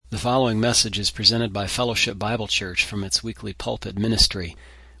following message is presented by Fellowship Bible Church from its weekly pulpit ministry.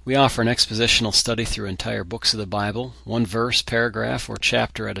 We offer an expositional study through entire books of the Bible, one verse, paragraph, or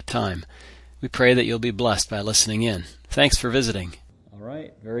chapter at a time. We pray that you'll be blessed by listening in. Thanks for visiting. All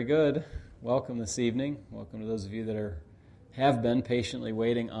right, very good. Welcome this evening. Welcome to those of you that have been patiently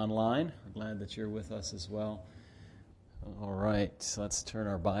waiting online. We're glad that you're with us as well. All right, so let's turn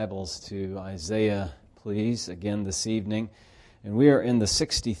our Bibles to Isaiah, please, again this evening. And we are in the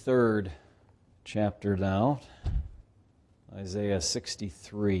 63rd chapter now, Isaiah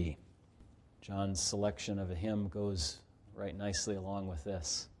 63. John's selection of a hymn goes right nicely along with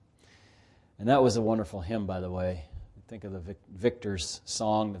this. And that was a wonderful hymn, by the way. Think of the victor's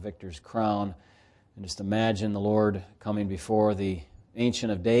song, the victor's crown, and just imagine the Lord coming before the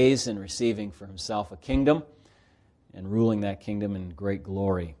Ancient of Days and receiving for himself a kingdom and ruling that kingdom in great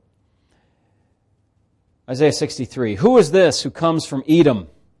glory. Isaiah 63, Who is this who comes from Edom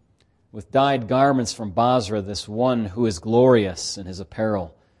with dyed garments from Basra, this one who is glorious in his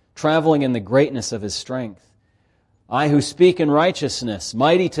apparel, traveling in the greatness of his strength? I who speak in righteousness,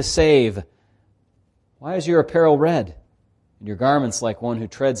 mighty to save. Why is your apparel red, and your garments like one who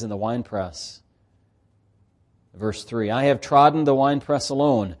treads in the winepress? Verse 3, I have trodden the winepress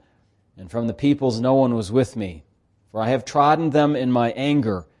alone, and from the peoples no one was with me. For I have trodden them in my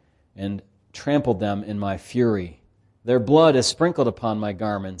anger, and trampled them in my fury. Their blood is sprinkled upon my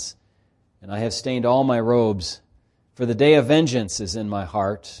garments, and I have stained all my robes. For the day of vengeance is in my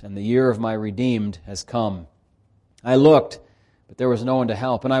heart, and the year of my redeemed has come. I looked, but there was no one to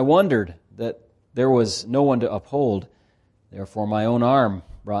help, and I wondered that there was no one to uphold. Therefore my own arm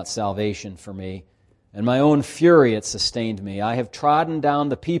brought salvation for me, and my own fury it sustained me. I have trodden down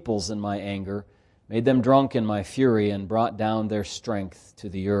the peoples in my anger, made them drunk in my fury, and brought down their strength to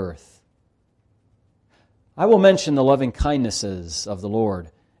the earth. I will mention the loving kindnesses of the Lord,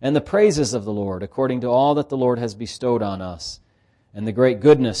 and the praises of the Lord, according to all that the Lord has bestowed on us, and the great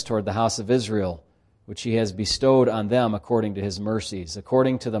goodness toward the house of Israel, which he has bestowed on them according to his mercies,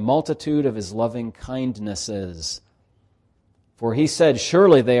 according to the multitude of his loving kindnesses. For he said,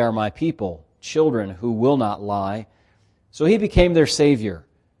 Surely they are my people, children who will not lie. So he became their Savior.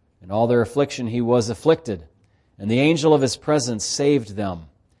 In all their affliction he was afflicted, and the angel of his presence saved them.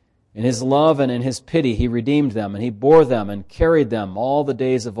 In his love and in his pity he redeemed them, and he bore them and carried them all the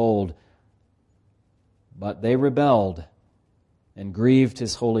days of old. But they rebelled and grieved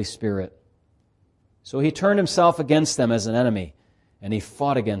his Holy Spirit. So he turned himself against them as an enemy, and he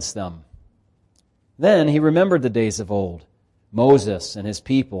fought against them. Then he remembered the days of old, Moses and his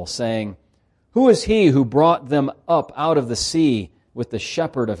people, saying, Who is he who brought them up out of the sea with the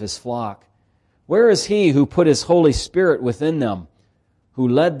shepherd of his flock? Where is he who put his Holy Spirit within them, who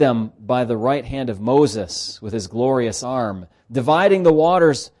led them by the right hand of Moses with his glorious arm, dividing the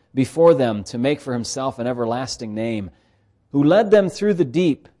waters before them to make for himself an everlasting name, who led them through the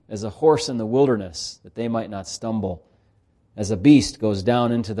deep as a horse in the wilderness, that they might not stumble, as a beast goes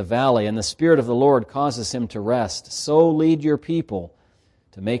down into the valley, and the Spirit of the Lord causes him to rest, so lead your people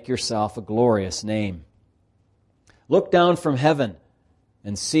to make yourself a glorious name. Look down from heaven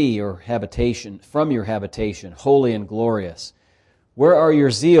and see your habitation, from your habitation, holy and glorious. Where are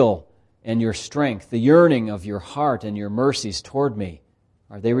your zeal and your strength, the yearning of your heart and your mercies toward me?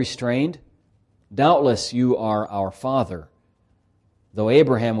 Are they restrained? Doubtless you are our Father. Though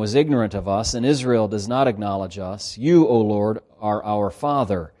Abraham was ignorant of us and Israel does not acknowledge us, you, O Lord, are our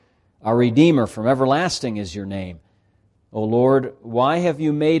Father. Our Redeemer from everlasting is your name. O Lord, why have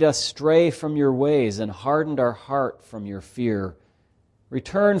you made us stray from your ways and hardened our heart from your fear?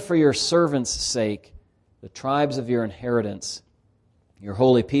 Return for your servants' sake, the tribes of your inheritance. Your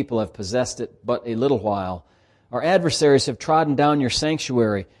holy people have possessed it but a little while. Our adversaries have trodden down your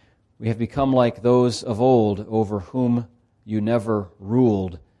sanctuary. We have become like those of old, over whom you never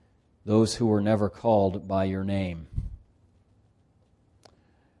ruled, those who were never called by your name.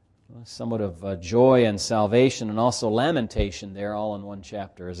 Somewhat of joy and salvation and also lamentation there, all in one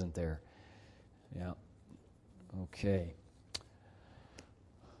chapter, isn't there? Yeah. Okay.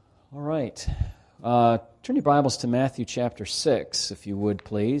 All right. Turn your Bibles to Matthew chapter 6, if you would,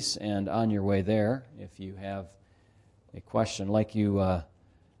 please. And on your way there, if you have a question, I'd like you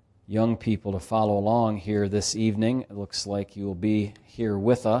young people to follow along here this evening. It looks like you will be here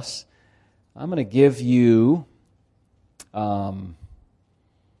with us. I'm going to give you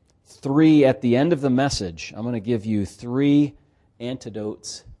three, at the end of the message, I'm going to give you 3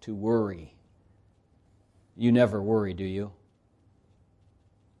 antidotes to worry. You never worry, do you?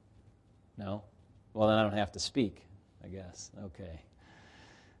 No? Well, then I don't have to speak, I guess. Okay.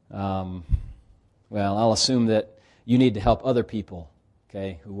 Well, I'll assume that you need to help other people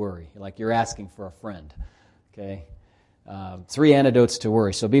okay, who worry. Like you're asking for a friend, okay? 3 antidotes to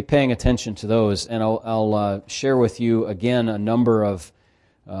worry. So be paying attention to those. And I'll share with you again a number of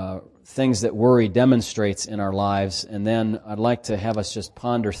things that worry demonstrates in our lives. And then I'd like to have us just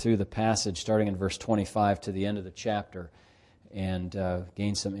ponder through the passage starting in verse 25 to the end of the chapter and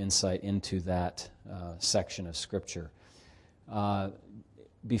gain some insight into that section of Scripture.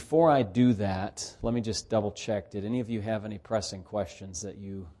 Before I do that, let me just double check. Did any of you have any pressing questions that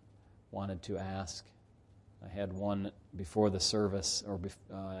you wanted to ask? I had one before the service or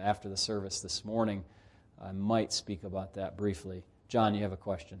after the service this morning. I might speak about that briefly. John, you have a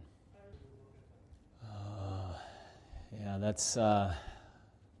question? Yeah, that's a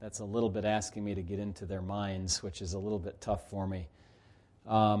little bit asking me to get into their minds, which is a little bit tough for me.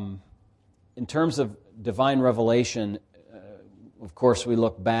 In terms of divine revelation, of course, we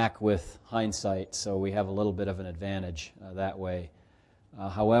look back with hindsight, so we have a little bit of an advantage that way.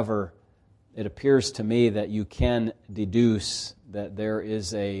 However, it appears to me that you can deduce that there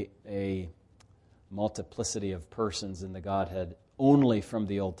is a multiplicity of persons in the Godhead only from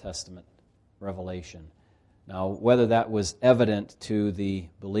the Old Testament revelation. Now, whether that was evident to the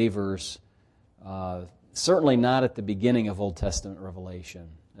believers, certainly not at the beginning of Old Testament revelation.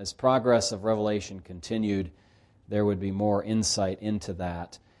 As progress of revelation continued, there would be more insight into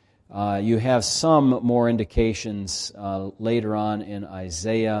that. You have some more indications later on in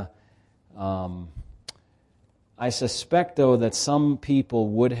Isaiah. I suspect, though, that some people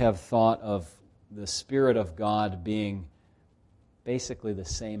would have thought of the Spirit of God being basically the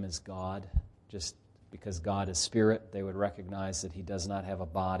same as God. Just because God is Spirit, they would recognize that He does not have a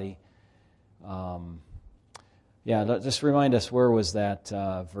body. Just remind us, where was that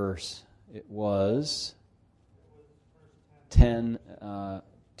verse? It was 10.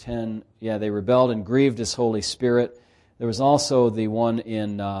 They rebelled and grieved His Holy Spirit. There was also the one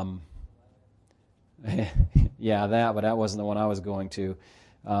in... but that wasn't the one I was going to.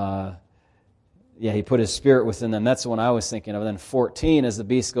 He put His Spirit within them. That's the one I was thinking of. Then 14, as the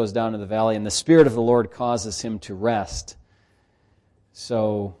beast goes down to the valley, and the Spirit of the Lord causes him to rest.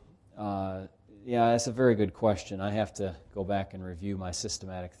 So, that's a very good question. I have to go back and review my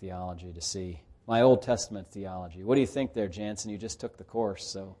systematic theology to see. My Old Testament theology. What do you think there, Jansen? You just took the course,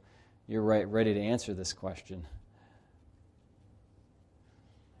 so you're ready to answer this question.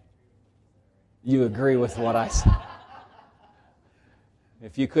 You agree with what I said?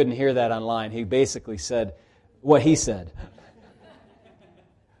 If you couldn't hear that online, he basically said what he said.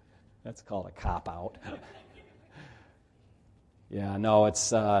 That's called a cop-out.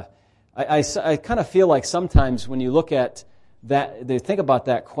 It's... I kind of feel like sometimes when you look at that, they think about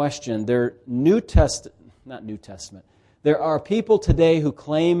that question, there are people today who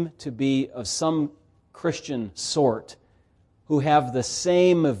claim to be of some Christian sort who have the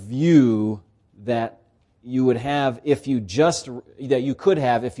same view that you would have if you just read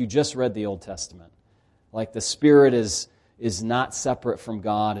the Old Testament. Like the Spirit is not separate from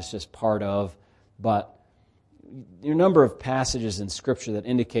God, it's just part of. But there are a number of passages in Scripture that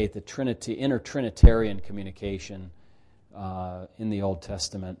indicate the Trinity, inter-Trinitarian communication in the Old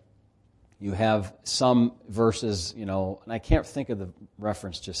Testament. You have some verses, and I can't think of the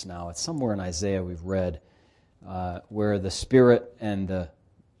reference just now. It's somewhere in Isaiah we've read where the Spirit and the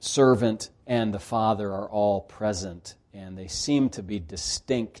servant and the Father are all present, and they seem to be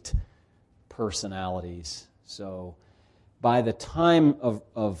distinct personalities. So by the time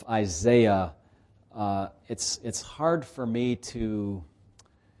of Isaiah, it's hard for me to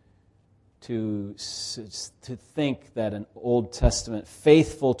think that an Old Testament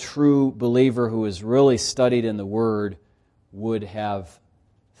faithful, true believer who is really studied in the Word would have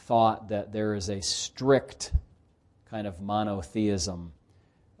thought that there is a strict kind of monotheism.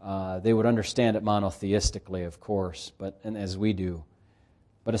 They would understand it monotheistically, of course, and as we do.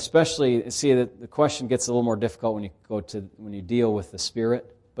 But especially, see that the question gets a little more difficult when you deal with the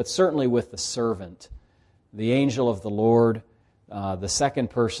Spirit, but certainly with the servant, the angel of the Lord, the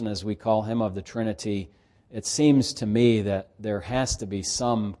second person, as we call him, of the Trinity. It seems to me that there has to be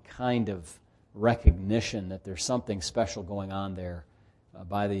some kind of recognition that there's something special going on there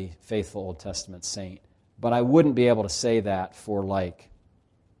by the faithful Old Testament saint. But I wouldn't be able to say that for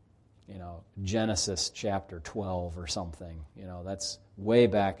Genesis chapter 12 or something. That's way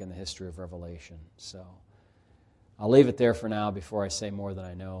back in the history of Revelation. So I'll leave it there for now before I say more than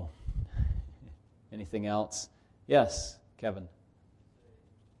I know. Anything else? Yes, Kevin.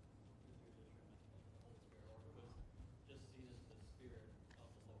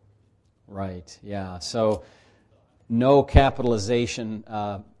 Right, yeah. So no capitalization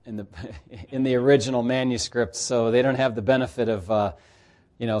in the original manuscript, so they don't have the benefit of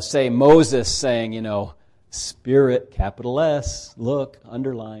say Moses saying, Spirit, capital S, look,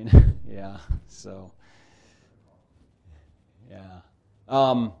 underline. Yeah, so, yeah.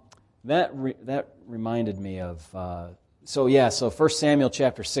 That reminded me of, so 1 Samuel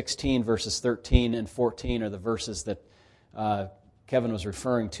chapter 16, verses 13 and 14 are the verses that Kevin was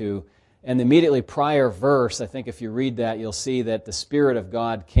referring to. And the immediately prior verse, I think if you read that, you'll see that the Spirit of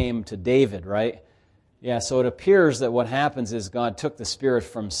God came to David, right? Yeah, so it appears that what happens is God took the Spirit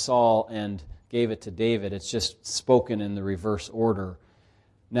from Saul and gave it to David. It's just spoken in the reverse order.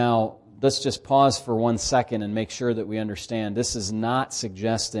 Now, let's just pause for 1 second and make sure that we understand. This is not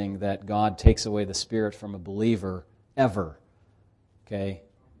suggesting that God takes away the Spirit from a believer ever. Okay?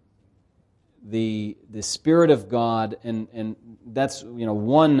 The Spirit of God, and that's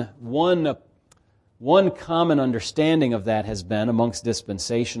one common understanding of that has been amongst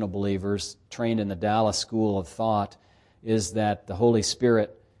dispensational believers trained in the Dallas School of Thought, is that the Holy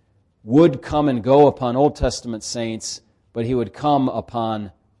Spirit would come and go upon Old Testament saints, but He would come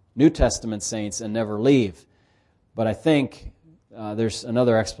upon New Testament saints and never leave. But I think there's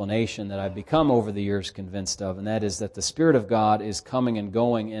another explanation that I've become over the years convinced of, and that is that the Spirit of God is coming and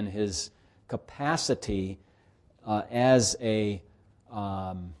going in His capacity as the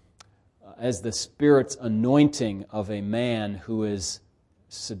Spirit's anointing of a man who is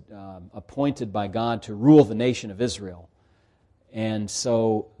appointed by God to rule the nation of Israel. And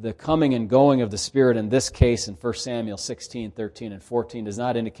so the coming and going of the Spirit in this case in 1 Samuel 16, 13, and 14 does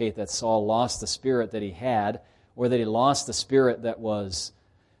not indicate that Saul lost the Spirit that he had, or that he lost the Spirit that was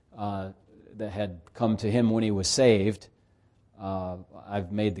that had come to him when he was saved.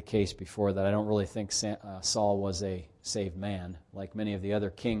 I've made the case before that I don't really think Saul was a saved man, like many of the other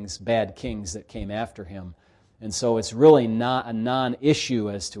kings, bad kings that came after him. And so it's really not a non-issue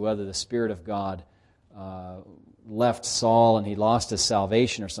as to whether the Spirit of God left Saul and he lost his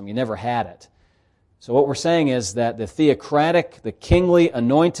salvation or something. He never had it. So what we're saying is that the theocratic, the kingly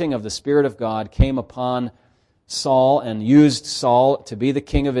anointing of the Spirit of God came upon Saul and used Saul to be the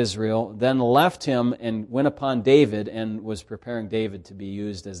king of Israel, then left him and went upon David and was preparing David to be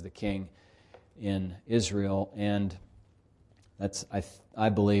used as the king in Israel. And that's, I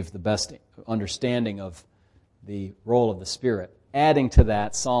believe, the best understanding of the role of the Spirit. Adding to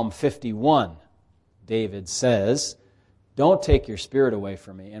that, Psalm 51, David says, "Don't take your Spirit away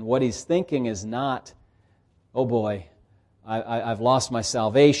from me." And what he's thinking is not, oh boy, I've lost my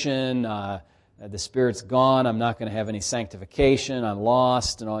salvation, the Spirit's gone, I'm not going to have any sanctification, I'm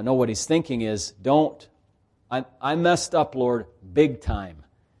lost. And no, what he's thinking is, I messed up, Lord, big time.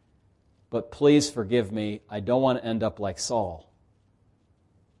 But please forgive me. I don't want to end up like Saul,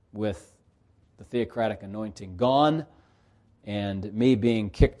 with the theocratic anointing gone and me being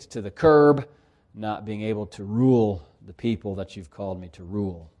kicked to the curb, not being able to rule the people that you've called me to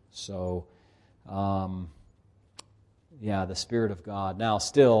rule. So, the Spirit of God. Now,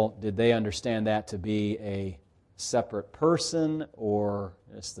 still, did they understand that to be a separate person, or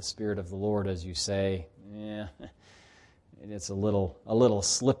it's the Spirit of the Lord, as you say? Yeah, it's a little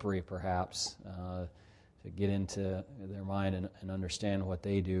slippery, perhaps, to get into their mind and understand what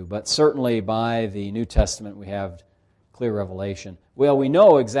they do. But certainly, by the New Testament, we have clear revelation. Well, we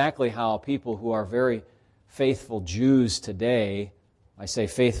know exactly how people who are very faithful Jews today, I say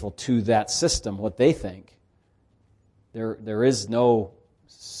faithful to that system, what they think. There is no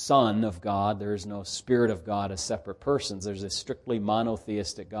Son of God, there is no Spirit of God as separate persons. There's a strictly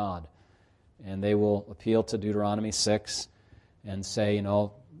monotheistic God. And they will appeal to Deuteronomy 6 and say,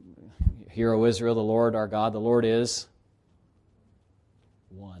 "Hear, O Israel, the Lord our God, the Lord is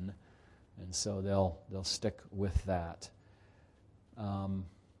one." And so they'll stick with that.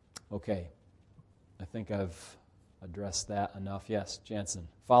 Okay. I think I've addressed that enough. Yes, Jansen.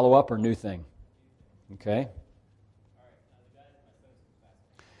 Follow up or new thing? Okay.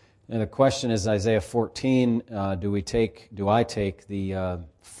 And the question is Isaiah 14. Do I take the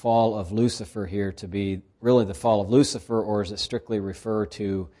fall of Lucifer here to be really the fall of Lucifer, or is it strictly refer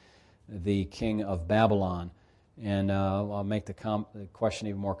to the king of Babylon? And I'll make the question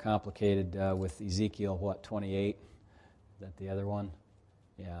even more complicated with Ezekiel, 28? Is that the other one?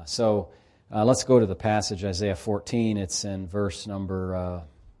 Yeah. So let's go to the passage, Isaiah 14. It's in verse number,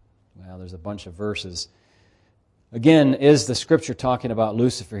 there's a bunch of verses. Again, is the Scripture talking about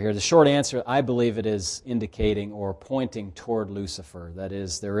Lucifer here? The short answer, I believe it is indicating or pointing toward Lucifer. That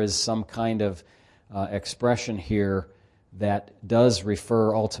is, there is some kind of expression here that does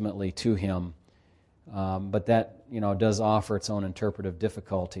refer ultimately to him. But that, does offer its own interpretive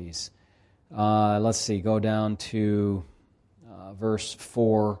difficulties. Let's see, go down to verse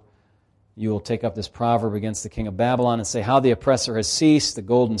 4. You will take up this proverb against the king of Babylon and say, how the oppressor has ceased, the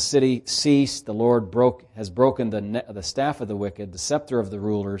golden city ceased, the Lord has broken the staff of the wicked, the scepter of the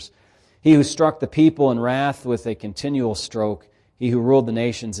rulers. He who struck the people in wrath with a continual stroke, he who ruled the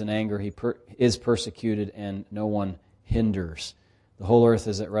nations in anger, is persecuted, and no one hinders. The whole earth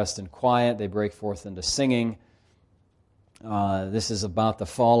is at rest and quiet. They break forth into singing. This is about the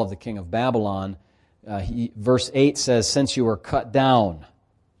fall of the king of Babylon. Verse 8 says, since you were cut down.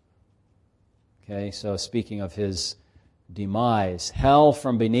 Okay, so speaking of his demise, hell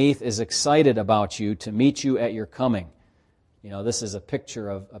from beneath is excited about you to meet you at your coming. You know, this is a picture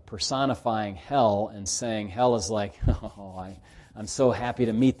of personifying hell and saying hell is like, oh, I'm so happy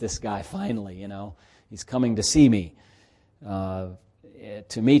to meet this guy finally, you know. He's coming to see me.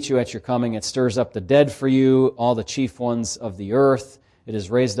 To meet you at your coming, it stirs up the dead for you, all the chief ones of the earth. It is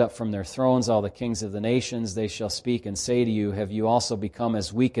raised up from their thrones, all the kings of the nations. They shall speak and say to you, have you also become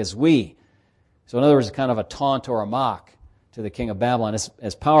as weak as we? So in other words, kind of a taunt or a mock to the king of Babylon.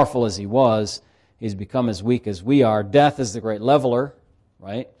 As powerful as he was, he's become as weak as we are. Death is the great leveler,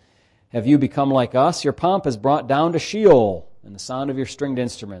 right? Have you become like us? Your pomp is brought down to Sheol, and the sound of your stringed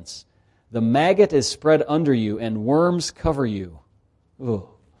instruments. The maggot is spread under you, and worms cover you. Ooh,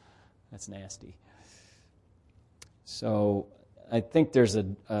 that's nasty. So I think there's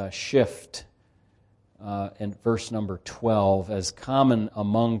a shift in verse number 12, as common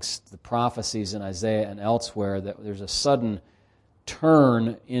amongst the prophecies in Isaiah and elsewhere, that there's a sudden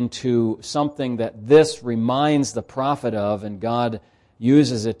turn into something that this reminds the prophet of, and God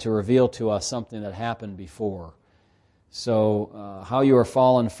uses it to reveal to us something that happened before. So, how you are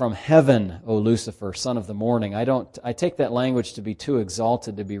fallen from heaven, O Lucifer, son of the morning. I take that language to be too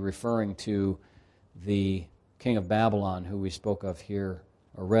exalted to be referring to the king of Babylon, who we spoke of here,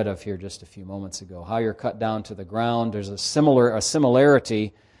 or read of here just a few moments ago. How you're cut down to the ground. There's a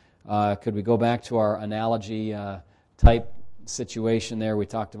similarity. Could we go back to our analogy type situation there we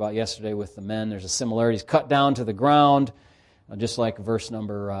talked about yesterday with the men? There's a similarity. He's cut down to the ground, just like verse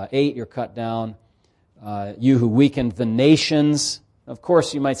number 8, you're cut down. You who weakened the nations. Of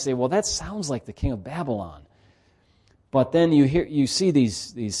course, you might say, well, that sounds like the king of Babylon. But then you see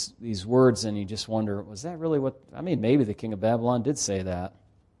these words and you just wonder, was that really what? I mean, maybe the king of Babylon did say that.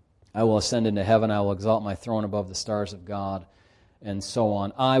 I will ascend into heaven, I will exalt my throne above the stars of God, and so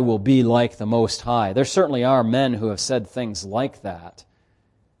on. I will be like the Most High. There certainly are men who have said things like that.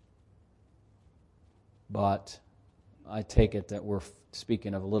 But I take it that we're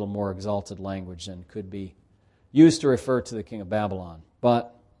speaking of a little more exalted language than could be used to refer to the king of Babylon.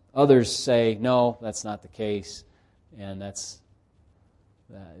 But others say, no, that's not the case. And that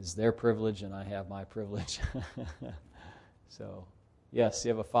is their privilege, and I have my privilege. So, yes, you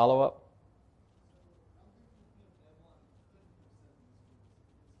have a follow-up?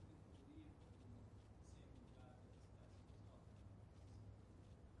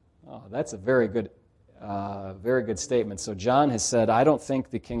 Oh, that's a very good statement. So John has said, I don't think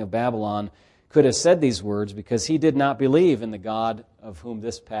the king of Babylon could have said these words because he did not believe in the God of whom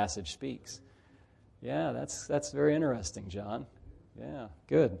this passage speaks. Yeah, that's very interesting, John. Yeah,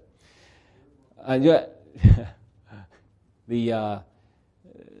 good.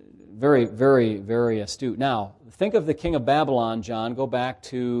 Very, very, very astute. Now, think of the king of Babylon, John. Go back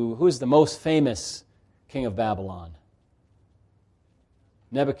to, who's the most famous king of Babylon?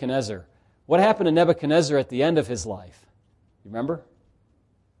 Nebuchadnezzar. What happened to Nebuchadnezzar at the end of his life? You remember?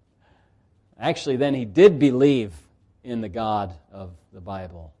 Actually, then he did believe in the God of the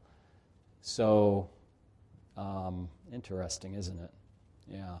Bible. So, interesting, isn't it?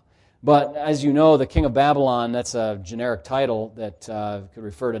 Yeah. But as you know, the king of Babylon, that's a generic title that could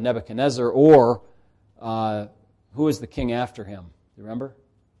refer to Nebuchadnezzar, or who is the king after him? You remember?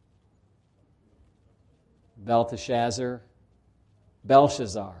 Belteshazzar,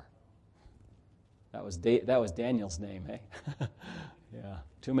 Belshazzar. That was Daniel's name, hey? Yeah,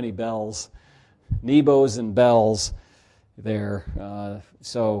 too many bells. Nebos and bells there.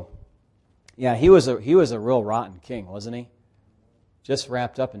 Yeah, he was a real rotten king, wasn't he? Just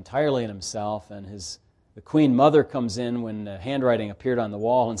wrapped up entirely in himself, and the queen mother comes in when the handwriting appeared on the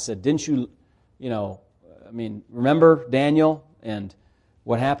wall and said, didn't you remember Daniel and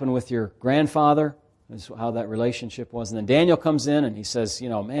what happened with your grandfather? That's how that relationship was. And then Daniel comes in and he says,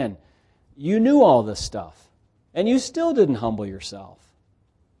 man, you knew all this stuff, and you still didn't humble yourself.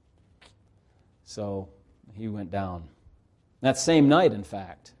 So he went down. That same night, in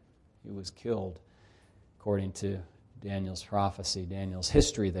fact, he was killed, according to Daniel's prophecy, Daniel's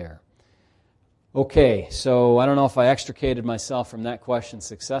history there. Okay, so I don't know if I extricated myself from that question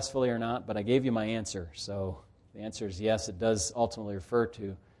successfully or not, but I gave you my answer. So the answer is yes, it does ultimately refer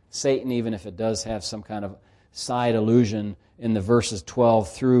to Satan, even if it does have some kind of side allusion in the verses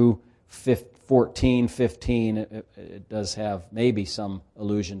 12 through 14, 15, it does have maybe some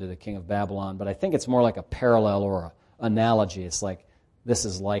allusion to the king of Babylon, but I think it's more like a parallel or an analogy. It's like this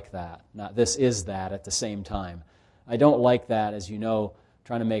is like that, not this is that at the same time. I don't like that, as you know,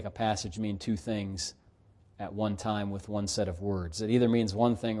 trying to make a passage mean two things at one time with one set of words. It either means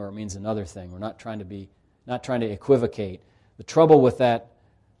one thing or it means another thing. We're not trying to equivocate. The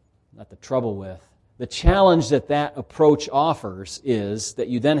challenge that approach offers is that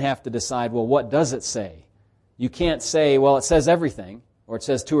you then have to decide, well, what does it say? You can't say, well, it says everything, or it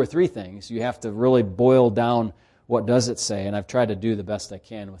says two or three things. You have to really boil down what does it say, and I've tried to do the best I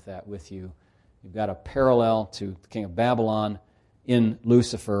can with that with you. You've got a parallel to the king of Babylon in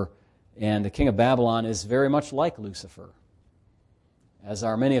Lucifer, and the king of Babylon is very much like Lucifer, as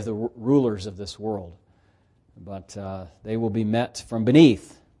are many of the rulers of this world. But they will be met from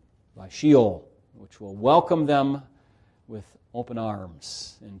beneath by Sheol, which will welcome them with open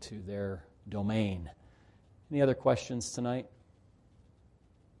arms into their domain. Any other questions tonight?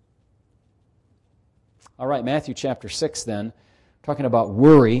 All right, Matthew chapter 6 then, talking about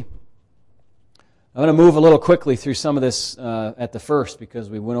worry. I'm going to move a little quickly through some of this at the first because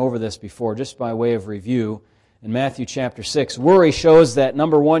we went over this before, just by way of review. In Matthew chapter 6, worry shows that,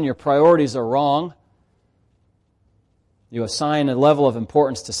 number one, your priorities are wrong. You assign a level of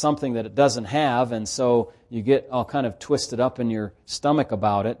importance to something that it doesn't have, and so you get all kind of twisted up in your stomach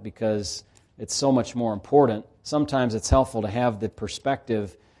about it because it's so much more important. Sometimes it's helpful to have the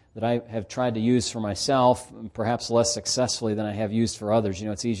perspective that I have tried to use for myself, perhaps less successfully than I have used for others. You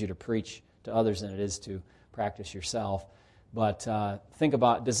know, it's easier to preach to others than it is to practice yourself. But think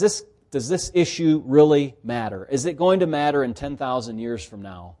about, does this issue really matter? Is it going to matter in 10,000 years from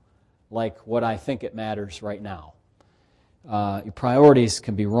now, like what I think it matters right now? Your priorities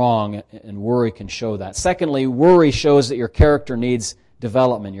can be wrong, and worry can show that. Secondly, worry shows that your character needs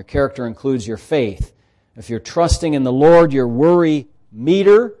development. Your character includes your faith. If you're trusting in the Lord, your worry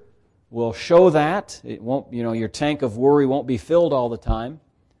meter will show that. It won't, your tank of worry won't be filled all the time.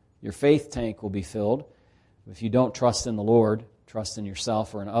 Your faith tank will be filled. If you don't trust in the Lord, trust in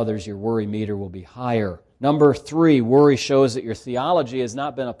yourself or in others, your worry meter will be higher. Number 3, worry shows that your theology has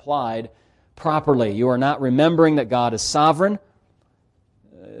not been applied properly. You are not remembering that God is sovereign.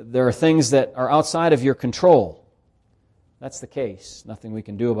 There are things that are outside of your control. That's the case. Nothing we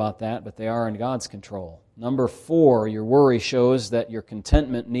can do about that, but they are in God's control. Number 4, your worry shows that your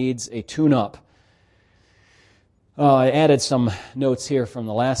contentment needs a tune-up. I added some notes here from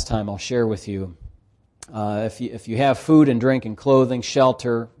the last time I'll share with you. If you have food and drink and clothing,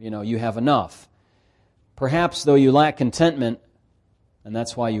 shelter, you have enough. Perhaps, though, you lack contentment, and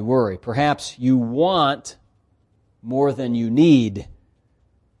that's why you worry. Perhaps you want more than you need.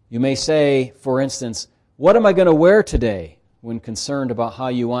 You may say, for instance, what am I going to wear today? When concerned about how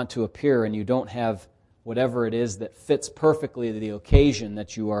you want to appear and you don't have whatever it is that fits perfectly the occasion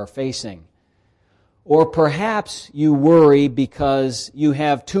that you are facing. Or perhaps you worry because you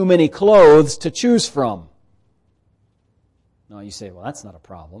have too many clothes to choose from. Now you say, well, that's not a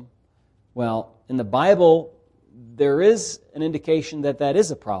problem. Well, in the Bible, there is an indication that that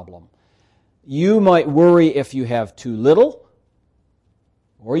is a problem. You might worry if you have too little,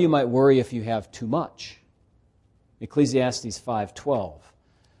 or you might worry if you have too much. Ecclesiastes 5:12.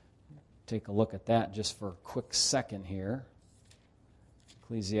 Take a look at that just for a quick second here.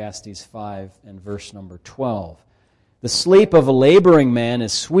 Ecclesiastes 5 and verse number 12. The sleep of a laboring man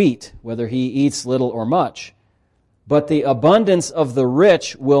is sweet, whether he eats little or much, but the abundance of the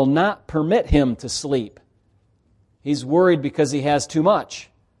rich will not permit him to sleep. He's worried because he has too much.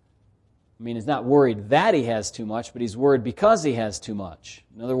 I mean, he's not worried that he has too much, but he's worried because he has too much.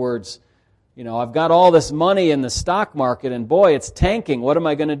 In other words, I've got all this money in the stock market, and boy, it's tanking. What am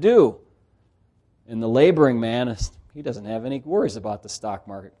I going to do? And the laboring man, he doesn't have any worries about the stock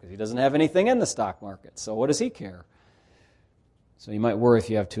market because he doesn't have anything in the stock market. So what does he care? So you might worry if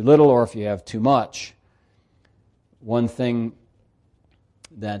you have too little or if you have too much. One thing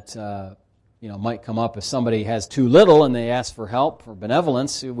that might come up if somebody has too little and they ask for help, for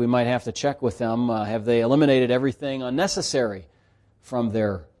benevolence, we might have to check with them. Have they eliminated everything unnecessary from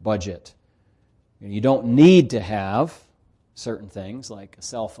their budget? You don't need to have certain things like a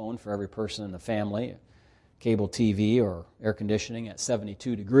cell phone for every person in the family, cable TV or air conditioning at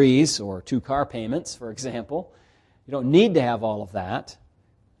 72 degrees, or 2 car payments, for example. You don't need to have all of that.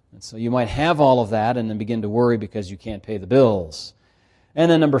 And so you might have all of that and then begin to worry because you can't pay the bills. And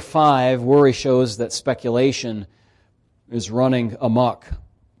then number 5, worry shows that speculation is running amok.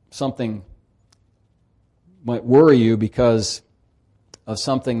 Something might worry you because of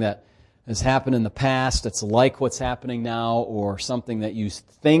something that has happened in the past that's like what's happening now, or something that you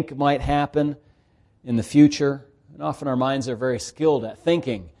think might happen in the future. And often our minds are very skilled at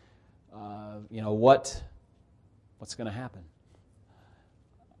thinking, what's going to happen.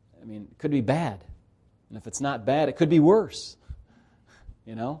 I mean, it could be bad. And if it's not bad, it could be worse.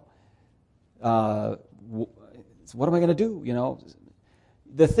 What am I going to do?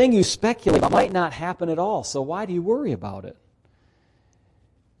 The thing you speculate about might not happen at all, so why do you worry about it?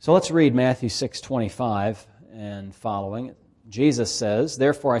 So let's read Matthew 6:25 and following. Jesus says,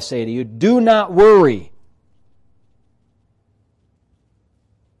 "Therefore I say to you, do not worry."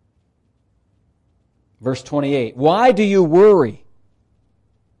 Verse 28, "Why do you worry?"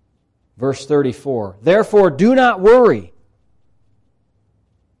 Verse 34, "Therefore do not worry."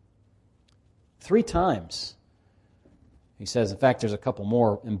 3 times. He says, in fact, there's a couple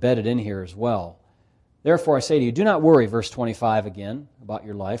more embedded in here as well. "Therefore I say to you, do not worry," verse 25 again, "about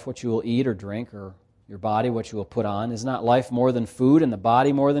your life, what you will eat or drink, or your body, what you will put on. Is not life more than food, and the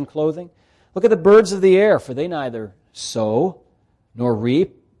body more than clothing? Look at the birds of the air, for they neither sow, nor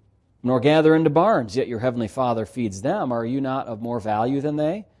reap, nor gather into barns, yet your heavenly Father feeds them. Are you not of more value than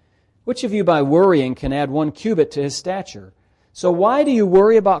they? Which of you by worrying can add 1 cubit to his stature? So why do you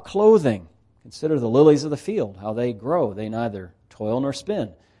worry about clothing? Consider the lilies of the field, how they grow. They neither toil nor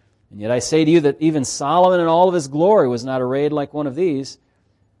spin. And yet I say to you that even Solomon in all of his glory was not arrayed like one of these.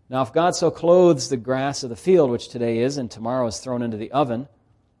 Now if God so clothes the grass of the field, which today is and tomorrow is thrown into the oven,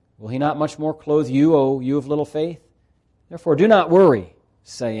 will he not much more clothe you, O you of little faith? Therefore do not worry,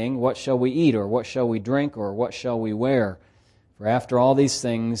 saying, what shall we eat, or what shall we drink, or what shall we wear? For after all these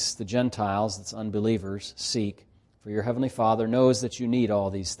things the Gentiles," that's unbelievers, "seek. For your heavenly Father knows that you need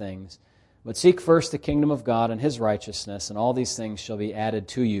all these things. But seek first the kingdom of God and his righteousness, and all these things shall be added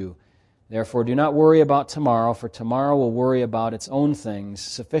to you. Therefore do not worry about tomorrow, for tomorrow will worry about its own things.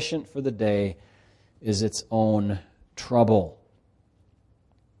 Sufficient for the day is its own trouble."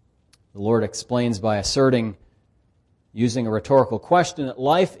 The Lord explains by asserting, using a rhetorical question, that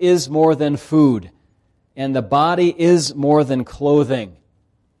life is more than food, and the body is more than clothing.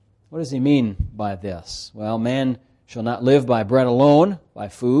 What does he mean by this? Well, man shall not live by bread alone, by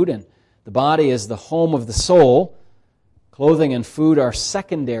food, and the body is the home of the soul. Clothing and food are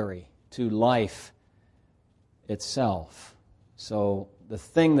secondary to life itself. So the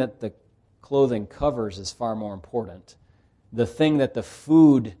thing that the clothing covers is far more important. The thing that the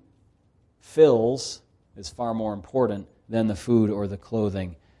food fills is far more important than the food or the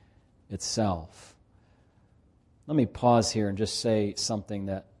clothing itself. Let me pause here and just say something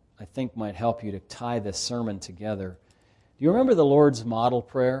that I think might help you to tie this sermon together. Do you remember the Lord's model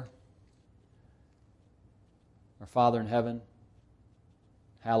prayer? Our Father in heaven,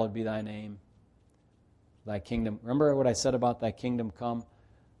 hallowed be thy name, thy kingdom. Remember what I said about thy kingdom come?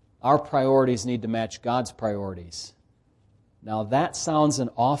 Our priorities need to match God's priorities. Now that sounds an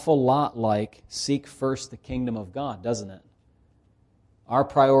awful lot like seek first the kingdom of God, doesn't it? Our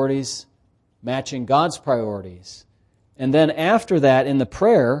priorities matching God's priorities. And then after that, in the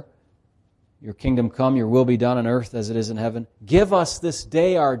prayer, your kingdom come, your will be done on earth as it is in heaven. Give us this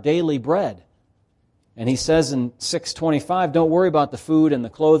day our daily bread. And he says in 6:25, don't worry about the food and the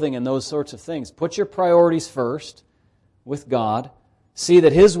clothing and those sorts of things. Put your priorities first with God. See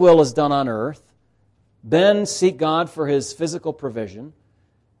that his will is done on earth. Then seek God for his physical provision,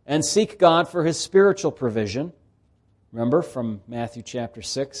 and seek God for his spiritual provision. Remember from Matthew chapter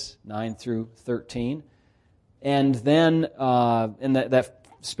 6, 9 through 13. And then that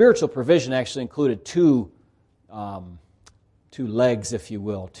spiritual provision actually included two legs, if you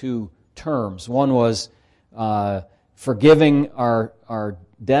will, 2 terms. One was forgiving our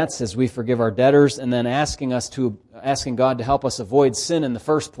debts as we forgive our debtors, and then asking God to help us avoid sin in the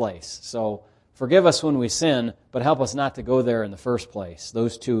first place. So forgive us when we sin, but help us not to go there in the first place.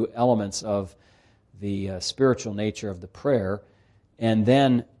 Those 2 elements of the spiritual nature of the prayer. And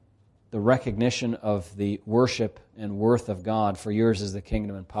then the recognition of the worship and worth of God, for yours is the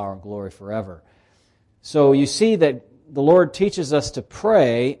kingdom and power and glory forever. So you see that the Lord teaches us to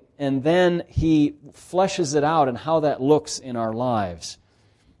pray, and then he fleshes it out and how that looks in our lives.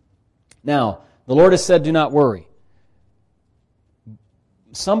 Now, the Lord has said, do not worry.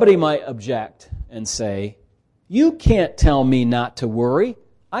 Somebody might object and say, you can't tell me not to worry.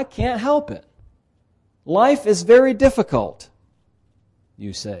 I can't help it. Life is very difficult,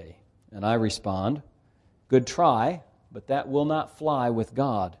 you say. And I respond, good try, but that will not fly with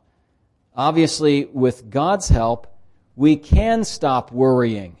God. Obviously, with God's help, we can stop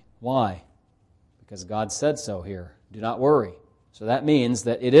worrying. Why? Because God said so here. Do not worry. So that means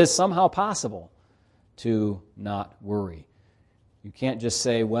that it is somehow possible to not worry. You can't just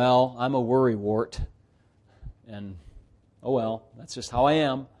say, well, I'm a worrywart, and oh well, that's just how I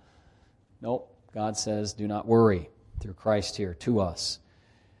am. Nope, God says, do not worry, through Christ here to us.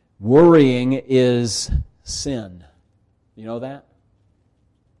 Worrying is sin. You know that?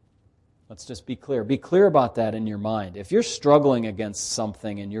 Let's just be clear. Be clear about that in your mind. If you're struggling against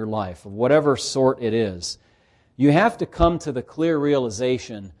something in your life, of whatever sort it is, you have to come to the clear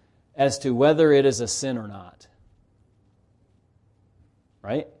realization as to whether it is a sin or not.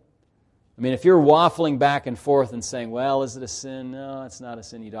 Right? I mean, if you're waffling back and forth and saying, well, is it a sin? No, it's not a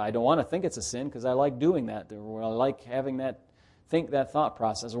sin. I don't want to think it's a sin because I like doing that, or I like having that thought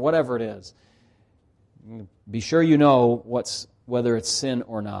process, or whatever it is. Be sure you know whether it's sin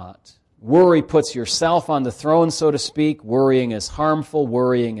or not. Worry puts yourself on the throne, so to speak. Worrying is harmful.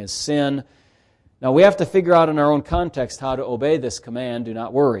 Worrying is sin. Now, we have to figure out in our own context how to obey this command, do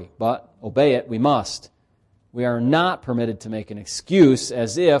not worry. But obey it, we must. We are not permitted to make an excuse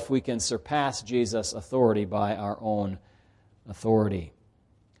as if we can surpass Jesus' authority by our own authority.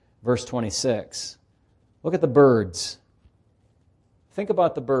 Verse 26. Look at the birds. Think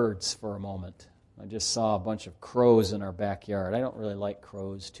about the birds for a moment. I just saw a bunch of crows in our backyard. I don't really like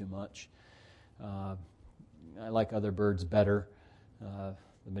crows too much. I like other birds better. The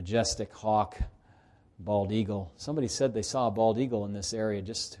majestic hawk, bald eagle. Somebody said they saw a bald eagle in this area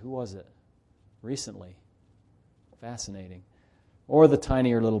who was it? Recently. Fascinating. Or the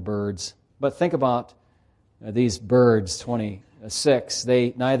tinier little birds. But think about these birds, 26.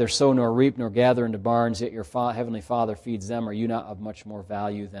 They neither sow nor reap nor gather into barns, yet your heavenly Father feeds them. Are you not of much more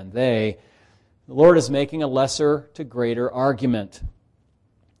value than they? The Lord is making a lesser to greater argument.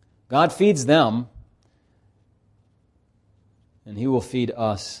 God feeds them, and He will feed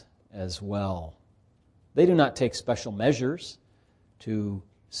us as well. They do not take special measures to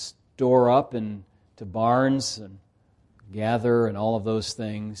store up into barns and gather and all of those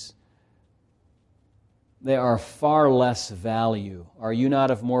things. They are far less value. Are you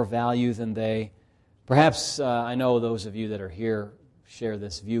not of more value than they? Perhaps, I know those of you that are here share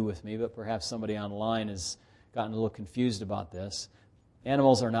this view with me, but perhaps somebody online has gotten a little confused about this.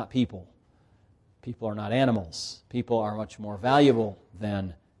 Animals are not people. People are not animals. People are much more valuable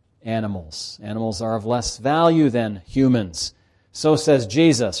than animals. Animals are of less value than humans. So says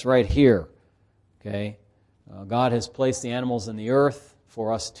Jesus right here. Okay, God has placed the animals in the earth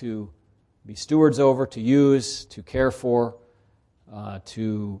for us to be stewards over, to use, to care for,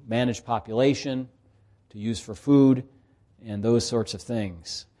 to manage population, to use for food, and those sorts of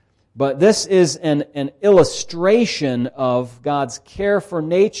things. But this is an illustration of God's care for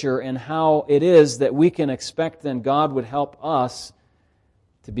nature and how it is that we can expect then God would help us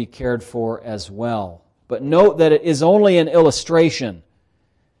to be cared for as well. But note that it is only an illustration.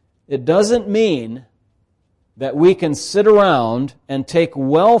 It doesn't mean that we can sit around and take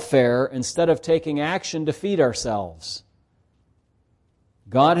welfare instead of taking action to feed ourselves.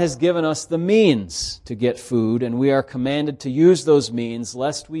 God has given us the means to get food, and we are commanded to use those means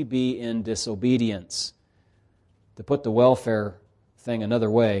lest we be in disobedience. To put the welfare thing another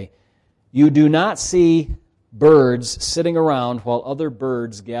way, you do not see birds sitting around while other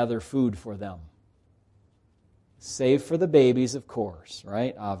birds gather food for them. Save for the babies, of course,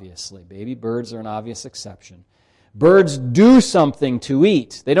 right? Obviously. Baby birds are an obvious exception. Birds do something to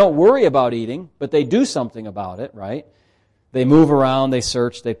eat. They don't worry about eating, but they do something about it, right? They move around, they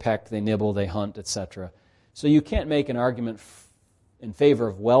search, they peck, they nibble, they hunt, etc. So you can't make an argument in favor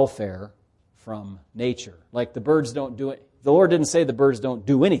of welfare from nature. Like the birds don't do it. The Lord didn't say the birds don't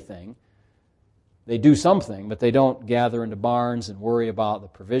do anything. They do something, but they don't gather into barns and worry about the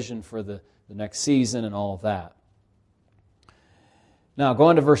provision for the next season and all of that. Now, go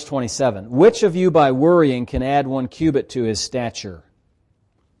on to verse 27. Which of you by worrying can add 1 cubit to his stature?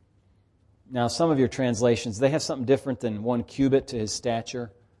 Now, some of your translations, they have something different than 1 cubit to his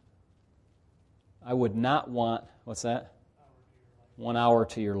stature. I would not want, what's that? 1 hour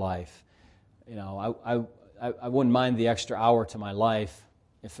to your life. You know, I wouldn't mind the extra hour to my life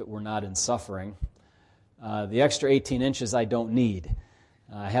if it were not in suffering. The extra 18 inches I don't need.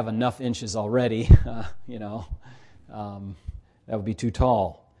 I have enough inches already, that would be too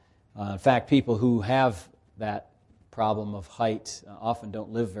tall. In fact, people who have that problem of height often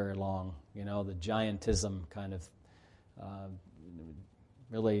don't live very long. You know, the giantism kind of,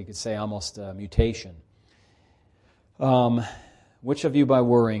 really you could say almost a mutation. Which of you by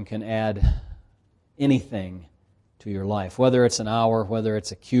worrying can add anything to your life? Whether it's an hour, whether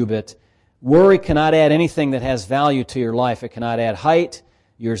it's a cubit. Worry cannot add anything that has value to your life. It cannot add height,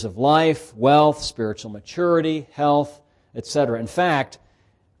 years of life, wealth, spiritual maturity, health, etc. In fact,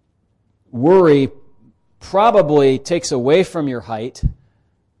 worry probably takes away from your height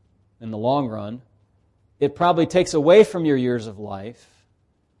in the long run. It probably takes away from your years of life.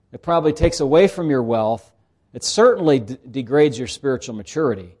 It probably takes away from your wealth. It certainly degrades your spiritual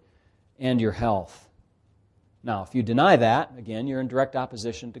maturity and your health. Now, if you deny that, again, you're in direct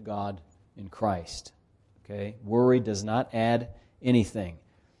opposition to God in Christ. Okay? Worry does not add anything.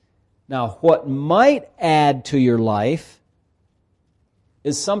 Now, what might add to your life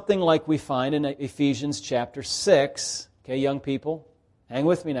is something like we find in Ephesians chapter 6. Okay, young people, hang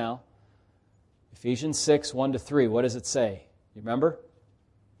with me now. Ephesians 6, 1-3. What does it say? You remember?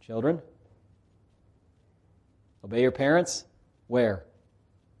 Children? Obey your parents. Where?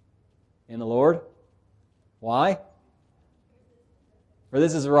 In the Lord. Why? For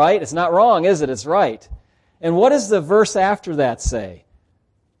this is right. It's not wrong, is it? It's right. And what does the verse after that say?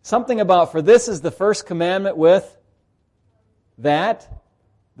 Something about, for this is the first commandment with that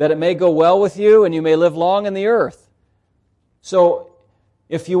it may go well with you and you may live long in the earth. So,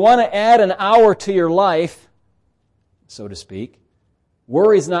 if you want to add an hour to your life, so to speak,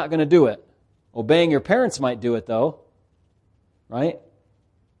 worry's not going to do it. Obeying your parents might do it, though. Right?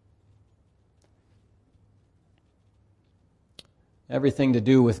 Everything to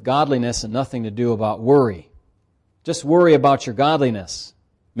do with godliness and nothing to do about worry. Just worry about your godliness,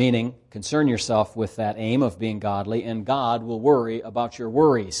 meaning concern yourself with that aim of being godly, and God will worry about your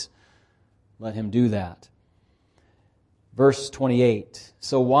worries. Let Him do that. Verse 28,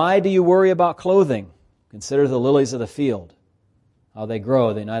 so why do you worry about clothing? Consider the lilies of the field, how they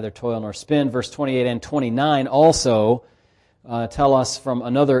grow. They neither toil nor spin. Verse 28 and 29 also tell us from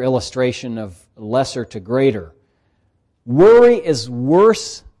another illustration of lesser to greater. Worry is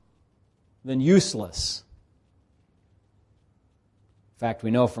worse than useless. In fact,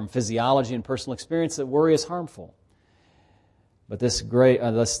 we know from physiology and personal experience that worry is harmful. But this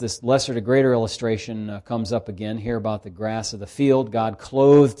lesser to greater illustration comes up again here about the grass of the field. God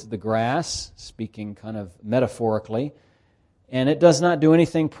clothed the grass, speaking kind of metaphorically, and it does not do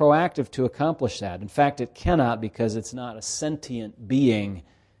anything proactive to accomplish that. In fact, it cannot, because it's not a sentient being,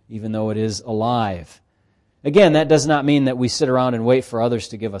 even though it is alive. Again, that does not mean that we sit around and wait for others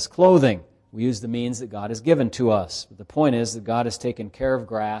to give us clothing. We use the means that God has given to us. But the point is that God has taken care of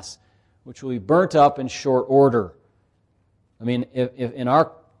grass, which will be burnt up in short order. I mean, if in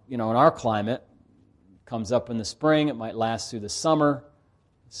our climate, it comes up in the spring, it might last through the summer,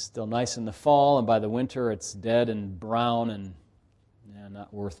 it's still nice in the fall, and by the winter it's dead and brown and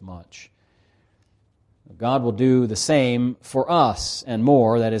not worth much. God will do the same for us and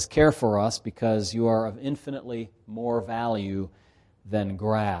more, that is, care for us, because you are of infinitely more value than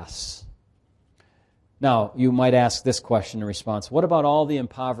grass. Now, you might ask this question in response, what about all the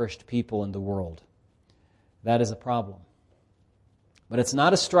impoverished people in the world? That is a problem. But it's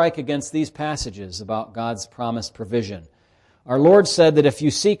not a strike against these passages about God's promised provision. Our Lord said that if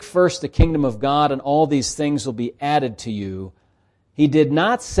you seek first the kingdom of God and all these things will be added to you, He did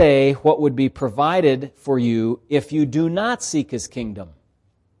not say what would be provided for you if you do not seek His kingdom.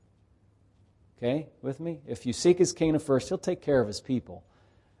 Okay, with me? If you seek His kingdom first, He'll take care of His people.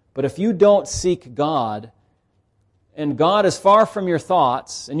 But if you don't seek God, and God is far from your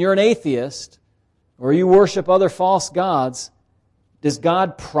thoughts, and you're an atheist, or you worship other false gods, does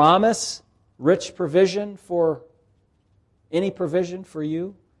God promise rich provision for any provision for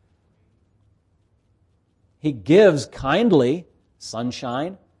you? He gives kindly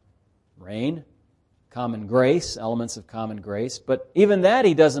sunshine, rain, common grace, elements of common grace, but even that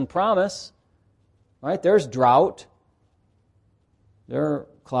He doesn't promise. Right? There's drought. There are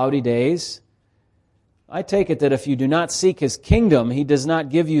cloudy days. I take it that if you do not seek His kingdom, He does not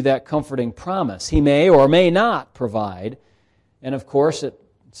give you that comforting promise. He may or may not provide. And of course, at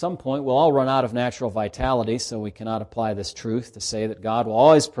some point, we'll all run out of natural vitality, so we cannot apply this truth to say that God will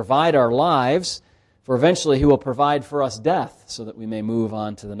always provide our lives, for eventually He will provide for us death so that we may move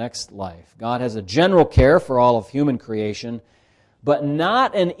on to the next life. God has a general care for all of human creation, but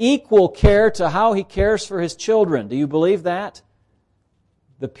not an equal care to how He cares for His children. Do you believe that?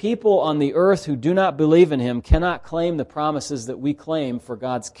 The people on the earth who do not believe in Him cannot claim the promises that we claim for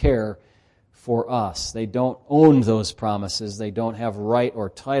God's care for us. They don't own those promises. They don't have right or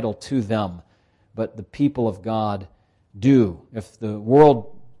title to them. But the people of God do. If the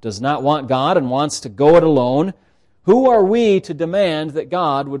world does not want God and wants to go it alone, who are we to demand that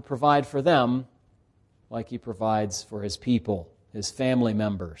God would provide for them like He provides for His people, His family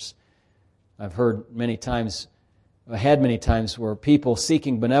members? I've had many times where people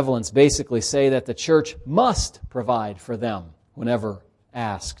seeking benevolence basically say that the church must provide for them whenever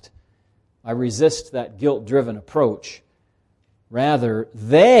asked. I resist that guilt-driven approach. Rather,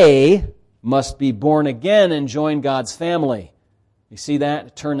 they must be born again and join God's family. You see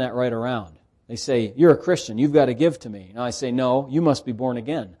that? Turn that right around. They say, you're a Christian, you've got to give to me. Now I say, no, you must be born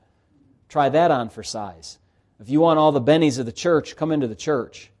again. Try that on for size. If you want all the bennies of the church, come into the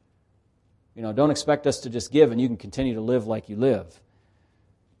church. Don't expect us to just give and you can continue to live like you live.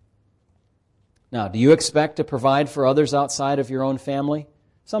 Now, do you expect to provide for others outside of your own family?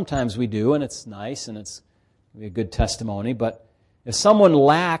 Sometimes we do, and it's nice, and it's a good testimony. But if someone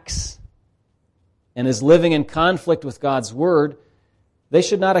lacks and is living in conflict with God's Word, they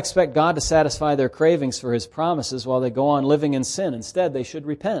should not expect God to satisfy their cravings for His promises while they go on living in sin. Instead, they should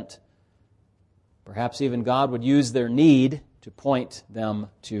repent. Perhaps even God would use their need to point them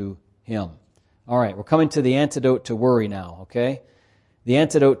to Him. All right, we're coming to the antidote to worry now, okay? The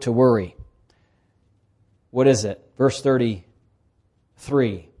antidote to worry. What is it? Verse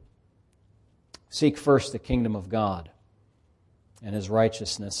 33. Seek first the kingdom of God and His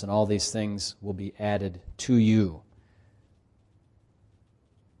righteousness, and all these things will be added to you.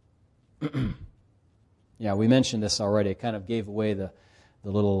 Yeah, we mentioned this already. I kind of gave away the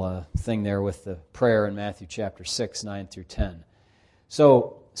little thing there with the prayer in Matthew chapter 6, 9 through 10.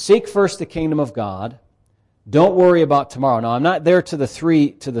 So, seek first the kingdom of God. Don't worry about tomorrow. Now, I'm not there to the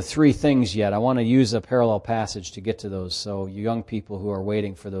three things yet. I want to use a parallel passage to get to those. So, you young people who are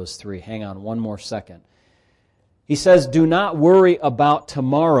waiting for those three, hang on one more second. He says, do not worry about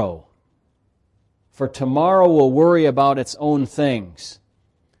tomorrow, for tomorrow will worry about its own things.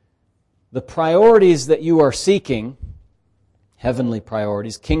 The priorities that you are seeking, heavenly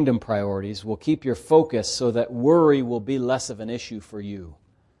priorities, kingdom priorities, will keep your focus so that worry will be less of an issue for you.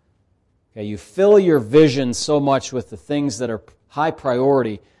 Okay, you fill your vision so much with the things that are high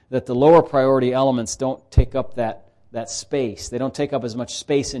priority that the lower priority elements don't take up that space. They don't take up as much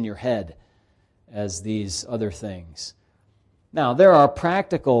space in your head as these other things. Now, there are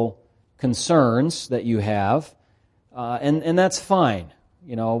practical concerns that you have, and that's fine.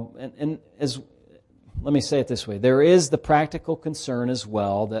 And as let me say it this way, there is the practical concern as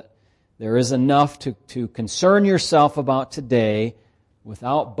well that there is enough to concern yourself about today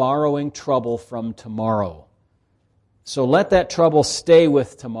without borrowing trouble from tomorrow. So let that trouble stay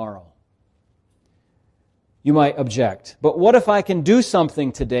with tomorrow. You might object, but what if I can do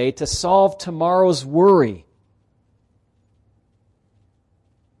something today to solve tomorrow's worry?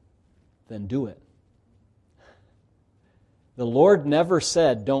 Then do it. The Lord never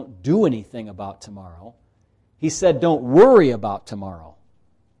said, don't do anything about tomorrow. He said, don't worry about tomorrow.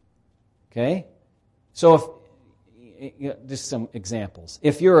 Okay? So, just some examples.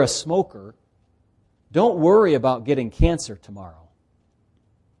 If you're a smoker, don't worry about getting cancer tomorrow.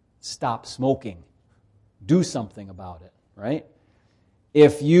 Stop smoking. Do something about it, right?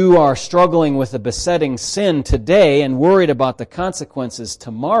 If you are struggling with a besetting sin today and worried about the consequences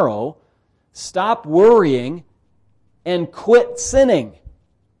tomorrow, stop worrying and quit sinning.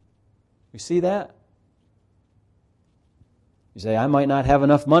 You see that? You say, I might not have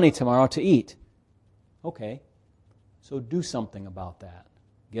enough money tomorrow to eat. Okay, so do something about that.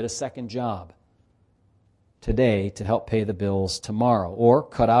 Get a second job today to help pay the bills tomorrow. Or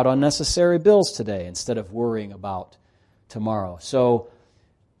cut out unnecessary bills today instead of worrying about tomorrow. So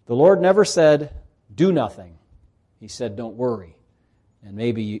the Lord never said, do nothing. He said, don't worry. And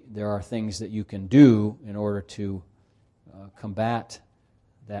maybe there are things that you can do in order to combat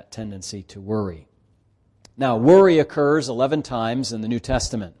that tendency to worry. Now, worry occurs 11 times in the New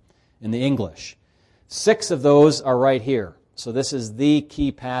Testament, in the English. 6 of those are right here. So this is the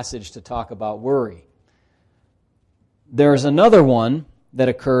key passage to talk about worry. There's another one that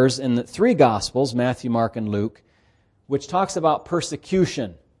occurs in the 3 Gospels, Matthew, Mark, and Luke, which talks about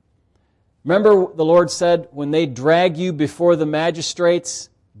persecution. Remember the Lord said, when they drag you before the magistrates,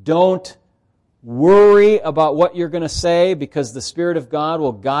 don't worry about what you're going to say because the Spirit of God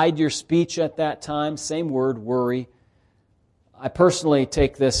will guide your speech at that time. Same word, worry. I personally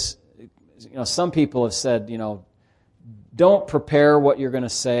take this, some people have said, don't prepare what you're going to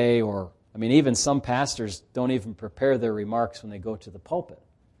say, or, even some pastors don't even prepare their remarks when they go to the pulpit.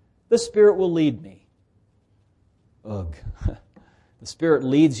 The Spirit will lead me. Ugh. The Spirit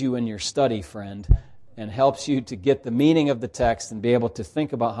leads you in your study, friend, and helps you to get the meaning of the text and be able to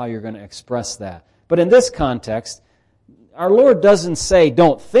think about how you're going to express that. But in this context, our Lord doesn't say,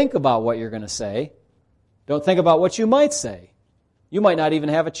 don't think about what you're going to say. Don't think about what you might say. You might not even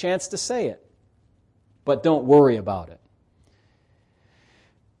have a chance to say it. But don't worry about it.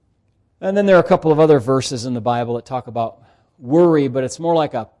 And then there are a couple of other verses in the Bible that talk about worry, but it's more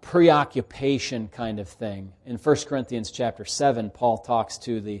like a preoccupation kind of thing. In 1 Corinthians chapter 7, Paul talks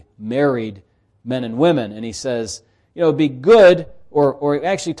to the married men and women, and he says, it'd be good, or he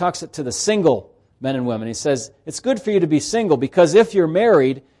actually talks it to the single men and women. He says, it's good for you to be single because if you're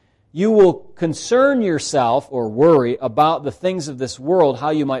married, you will concern yourself or worry about the things of this world, how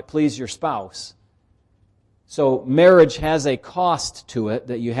you might please your spouse. So marriage has a cost to it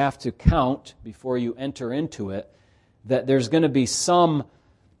that you have to count before you enter into it, that there's going to be some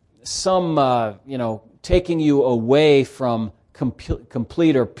taking you away from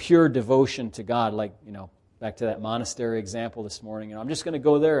complete or pure devotion to God, like, back to that monastery example this morning. I'm just going to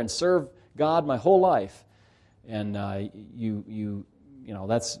go there and serve God my whole life. And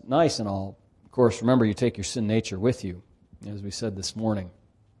that's nice and all. Of course, remember, you take your sin nature with you, as we said this morning.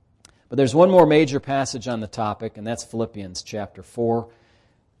 But there's one more major passage on the topic, and that's Philippians chapter 4.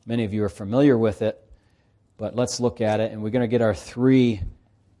 Many of you are familiar with it, but let's look at it, and we're going to get our 3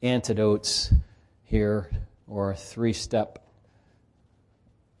 antidotes here, or 3-step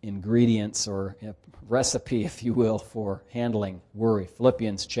ingredients or recipe, if you will, for handling worry.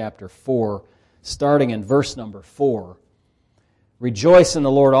 Philippians chapter 4, starting in verse number 4. Rejoice in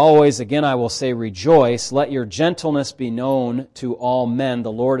the Lord always. Again, I will say rejoice. Let your gentleness be known to all men.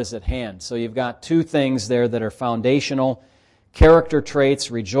 The Lord is at hand. So you've got 2 things there that are foundational character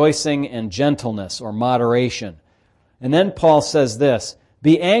traits, rejoicing and gentleness or moderation. And then Paul says this,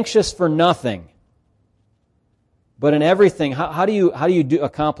 be anxious for nothing, but in everything, how do you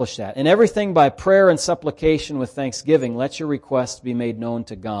accomplish that? In everything by prayer and supplication with thanksgiving, let your requests be made known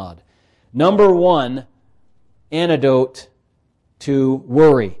to God. Number 1 antidote to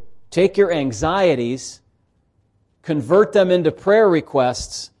worry. Take your anxieties, convert them into prayer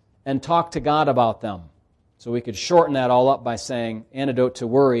requests, and talk to God about them. So we could shorten that all up by saying, antidote to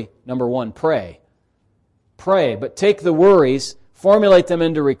worry, number 1, pray. Pray, but take the worries, formulate them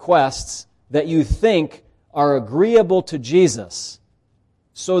into requests that you think are agreeable to Jesus,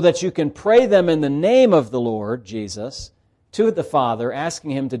 so that you can pray them in the name of the Lord, Jesus, to the Father,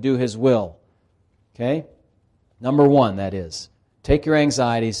 asking Him to do His will. Okay? Number 1, that is. Take your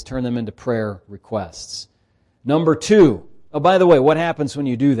anxieties, turn them into prayer requests. Number 2, oh, by the way, what happens when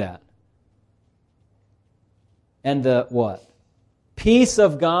you do that? And the what? Peace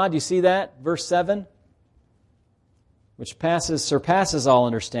of God, you see that? Verse 7? Which surpasses all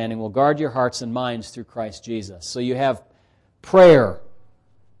understanding, will guard your hearts and minds through Christ Jesus. So you have prayer.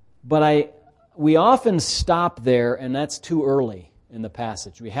 But we often stop there, and that's too early in the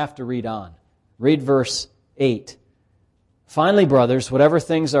passage. We have to read on. Read verse 8. Finally, brothers, whatever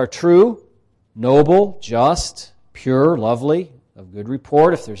things are true, noble, just, pure, lovely, of good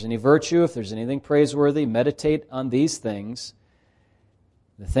report, if there's any virtue, if there's anything praiseworthy, meditate on these things.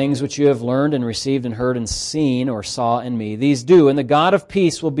 The things which you have learned and received and heard and seen or saw in me, these do, and the God of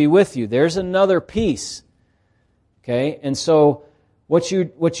peace will be with you. There's another peace. Okay? And so what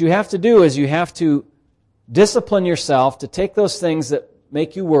you have to do is you have to discipline yourself to take those things that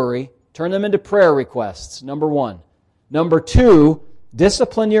make you worry, turn them into prayer requests, number 1. Number 2,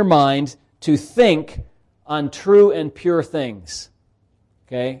 discipline your mind to think on true and pure things.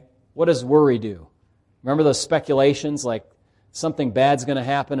 Okay? What does worry do? Remember those speculations like something bad's going to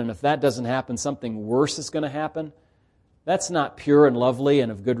happen, and if that doesn't happen, something worse is going to happen? That's not pure and lovely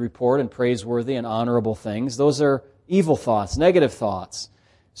and of good report and praiseworthy and honorable things. Those are evil thoughts, negative thoughts.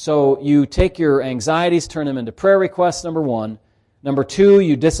 So you take your anxieties, turn them into prayer requests, number 1. Number 2,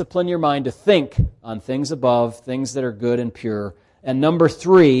 you discipline your mind to think on things above, things that are good and pure. And number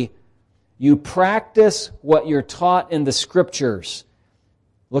 3, you practice what you're taught in the Scriptures.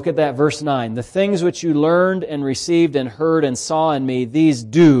 Look at that, verse 9. The things which you learned and received and heard and saw in me, these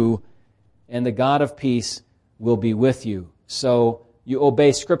do, and the God of peace will be with you. So you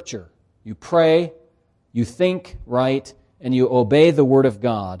obey Scripture. You pray, you think right, and you obey the Word of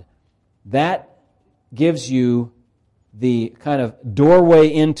God. That gives you the kind of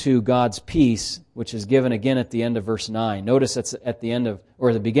doorway into God's peace, which is given again at the end of verse 9. Notice it's at the end of,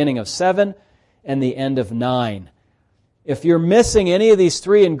 or the beginning of 7 and the end of 9. If you're missing any of these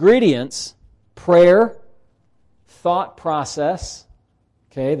 3 ingredients, prayer, thought process,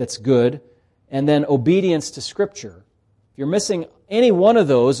 okay, that's good, and then obedience to Scripture. If you're missing any one of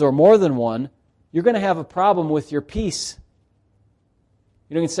those or more than one, you're going to have a problem with your peace.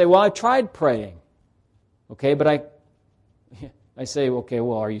 You can say, well, I tried praying. Okay, but I say, okay,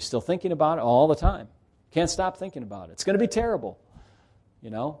 well, are you still thinking about it all the time? Can't stop thinking about it. It's going to be terrible.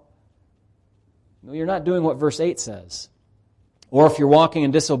 No, you're not doing what verse 8 says. Or if you're walking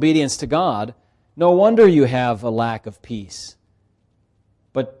in disobedience to God, no wonder you have a lack of peace.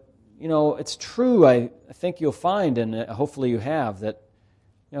 But, it's true, I think you'll find, and hopefully you have, that,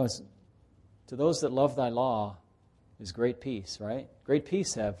 to those that love thy law is great peace, right? Great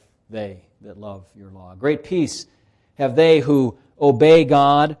peace have they that love your law. Great peace have they who obey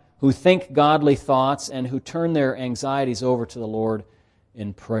God, who think godly thoughts, and who turn their anxieties over to the Lord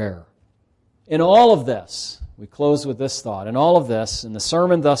in prayer. In all of this, we close with this thought, in all of this, in the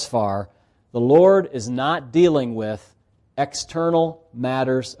sermon thus far, the Lord is not dealing with external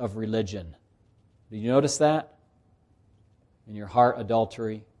matters of religion. Did you notice that? In your heart,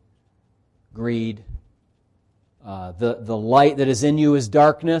 adultery, greed, the light that is in you is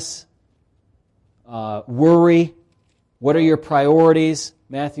darkness, worry. What are your priorities?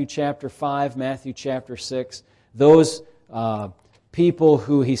 Matthew chapter 5, Matthew chapter 6. Those people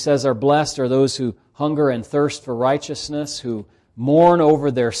who he says are blessed are those who hunger and thirst for righteousness, who mourn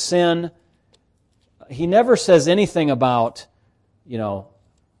over their sin. He never says anything about,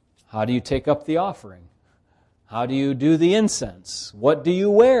 how do you take up the offering? How do you do the incense? What do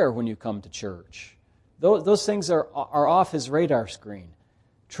you wear when you come to church? Those things are off his radar screen.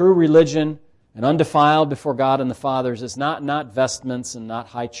 True religion and undefiled before God and the fathers is not vestments and not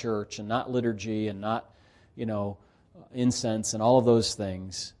high church and not liturgy and not, incense and all of those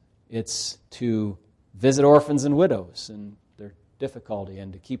things. It's to visit orphans and widows and their difficulty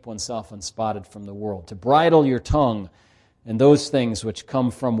and to keep oneself unspotted from the world. To bridle your tongue and those things which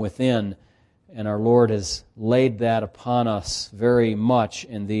come from within. And our Lord has laid that upon us very much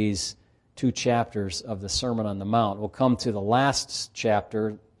in these 2 chapters of the Sermon on the Mount. We'll come to the last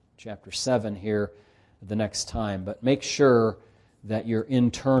chapter, chapter 7 here the next time. But make sure that your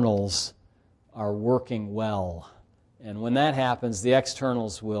internals are working well. And when that happens, the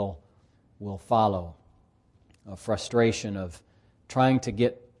externals will follow. A frustration of trying to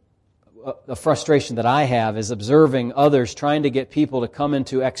get, a frustration that I have is observing others trying to get people to come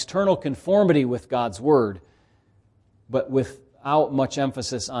into external conformity with God's Word, but without much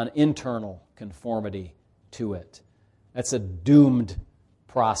emphasis on internal conformity to it. That's a doomed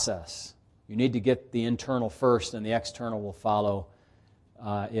process. You need to get the internal first, and the external will follow.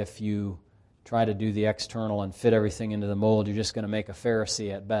 If you try to do the external and fit everything into the mold, you're just going to make a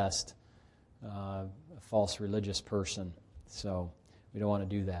Pharisee at best, a false religious person. So we don't want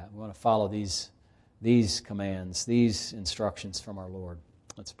to do that. We want to follow these commands, these instructions from our Lord.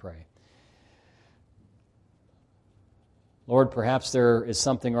 Let's pray. Lord, perhaps there is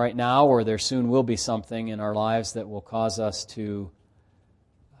something right now, or there soon will be something in our lives that will cause us to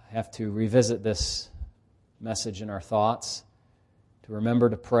have to revisit this message in our thoughts, to remember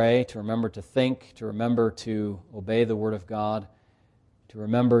to pray, to remember to think, to remember to obey the Word of God, to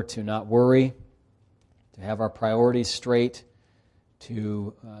remember to not worry, to have our priorities straight,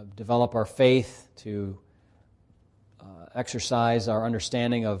 to develop our faith, to exercise our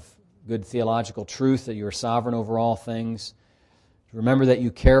understanding of good theological truth, that you are sovereign over all things, to remember that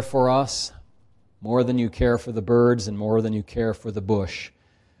you care for us more than you care for the birds and more than you care for the bush.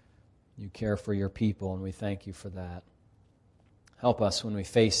 You care for your people, and we thank you for that. Help us when we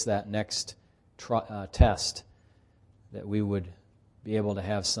face that next test, that we would be able to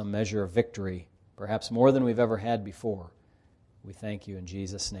have some measure of victory, perhaps more than we've ever had before. We thank you in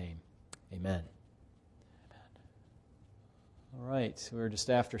Jesus' name. Amen. All right, we're just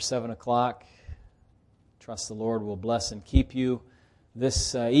after 7 o'clock. Trust the Lord will bless and keep you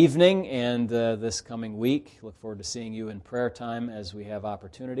this evening and this coming week. Look forward to seeing you in prayer time as we have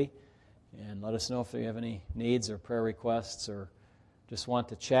opportunity. And let us know if you have any needs or prayer requests or just want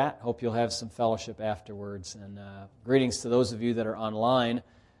to chat. Hope you'll have some fellowship afterwards. And greetings to those of you that are online.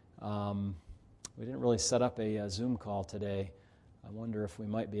 We didn't really set up a Zoom call today. I wonder if we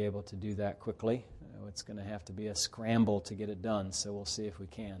might be able to do that quickly. It's going to have to be a scramble to get it done, so we'll see if we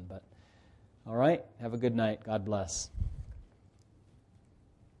can. But all right, have a good night. God bless.